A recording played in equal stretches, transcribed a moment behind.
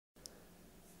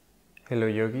Hello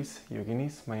yogis,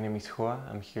 yoginis, my name is Joa,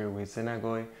 I'm here with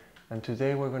Zenagoy, and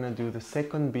today we're going to do the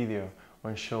second video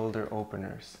on shoulder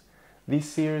openers. This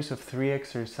series of 3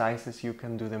 exercises, you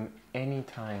can do them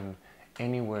anytime,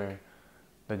 anywhere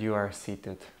that you are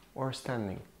seated or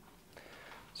standing.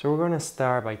 So we're going to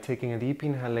start by taking a deep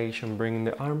inhalation, bringing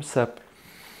the arms up,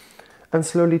 and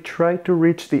slowly try to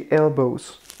reach the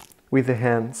elbows with the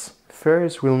hands.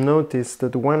 First, we'll notice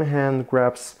that one hand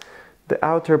grabs the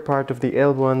outer part of the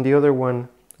elbow and the other one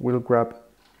will grab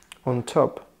on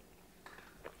top.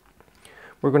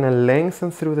 We're going to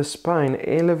lengthen through the spine,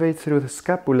 elevate through the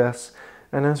scapulas,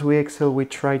 and as we exhale, we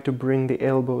try to bring the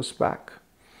elbows back.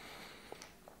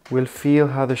 We'll feel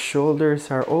how the shoulders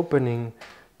are opening,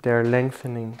 they're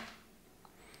lengthening,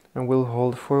 and we'll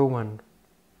hold for 1,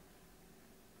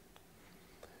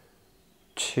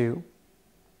 2,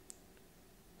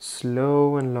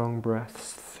 slow and long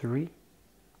breaths, 3,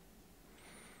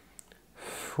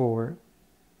 4,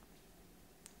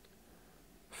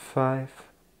 5,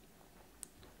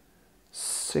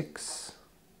 6,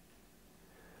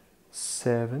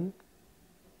 7,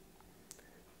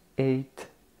 8,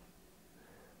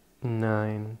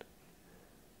 9,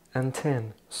 and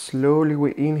 10. Slowly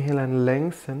we inhale and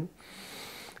lengthen,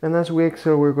 and as we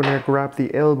exhale, we're going to grab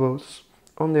the elbows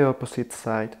on the opposite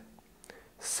side.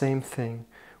 Same thing.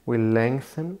 We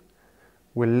lengthen,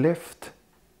 we lift,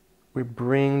 we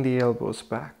bring the elbows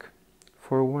back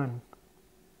for 1,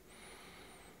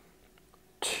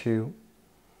 2,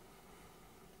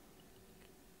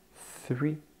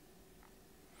 3,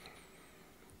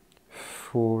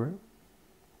 4,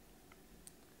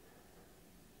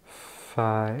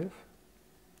 5,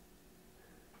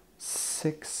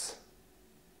 6,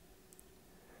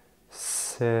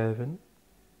 7,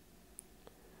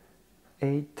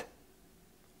 8,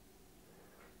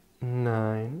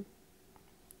 9,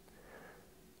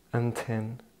 and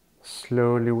 10.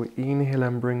 Slowly we inhale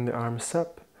and bring the arms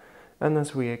up, and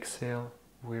as we exhale,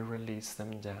 we release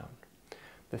them down.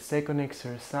 The second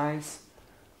exercise,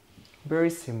 very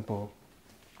simple.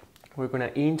 We're going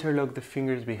to interlock the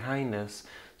fingers behind us,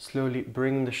 slowly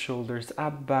bring the shoulders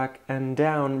up, back, and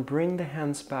down. Bring the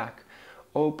hands back,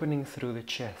 opening through the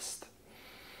chest.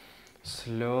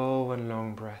 Slow and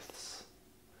long breaths.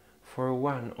 For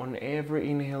 1, on every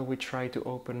inhale we try to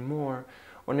open more.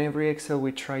 On every exhale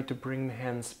we try to bring the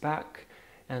hands back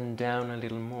and down a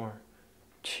little more.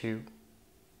 2,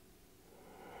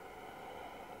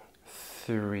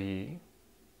 3,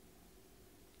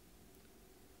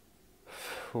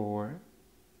 4,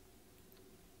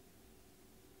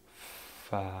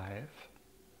 5,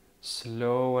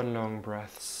 slow and long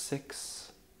breaths,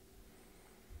 6,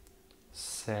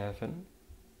 7,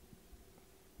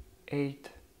 8,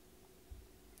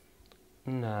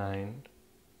 9,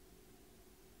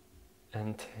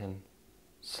 and 10.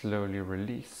 Slowly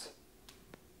release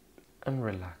and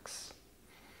relax.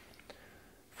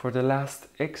 For the last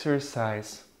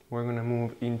exercise, we're going to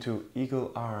move into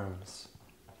eagle arms.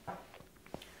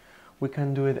 We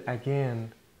can do it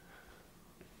again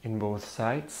in both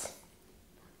sides.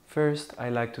 First, I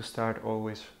like to start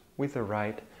always with the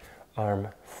right arm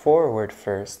forward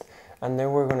first, and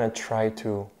then we're going to try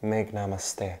to make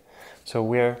namaste. So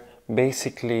we're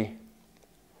basically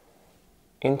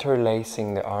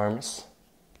interlacing the arms.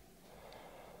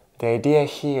 The idea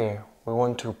here, we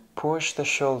want to push the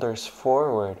shoulders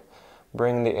forward,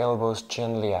 bring the elbows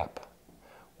gently up.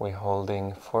 We're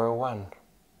holding for 1.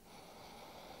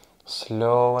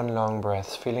 Slow and long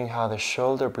breaths, feeling how the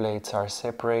shoulder blades are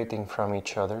separating from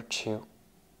each other. 2,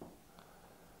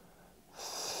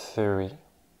 3,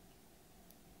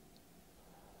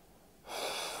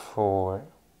 4,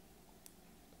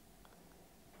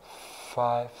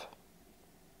 5,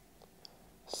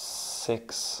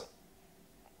 6,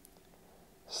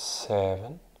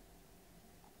 7,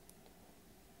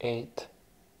 8,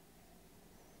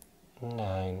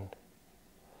 9,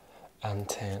 and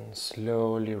 10.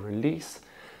 Slowly release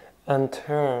and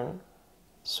turn,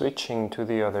 switching to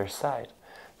the other side.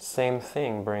 Same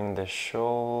thing, bring the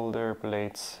shoulder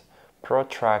blades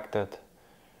protracted,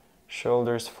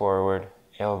 shoulders forward,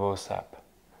 elbows up.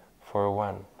 For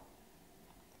 1,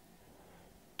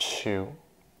 2,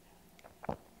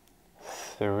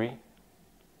 3,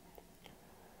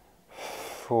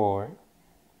 4,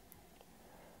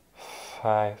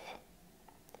 5,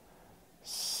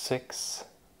 6,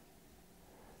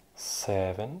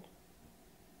 7,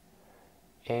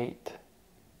 8,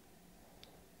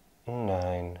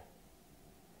 9,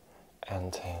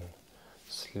 and 10.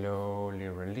 Slowly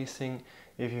releasing.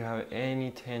 If you have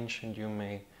any tension, you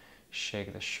may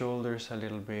shake the shoulders a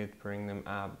little bit, bring them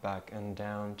up, back, and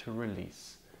down to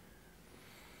release.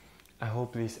 I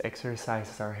hope these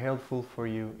exercises are helpful for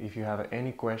you. If you have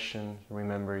any questions,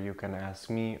 remember you can ask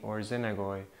me or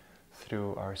Zenagoy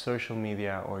through our social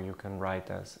media, or you can write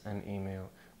us an email.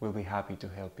 We'll be happy to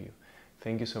help you.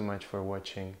 Thank you so much for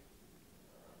watching.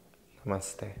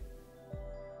 Namaste.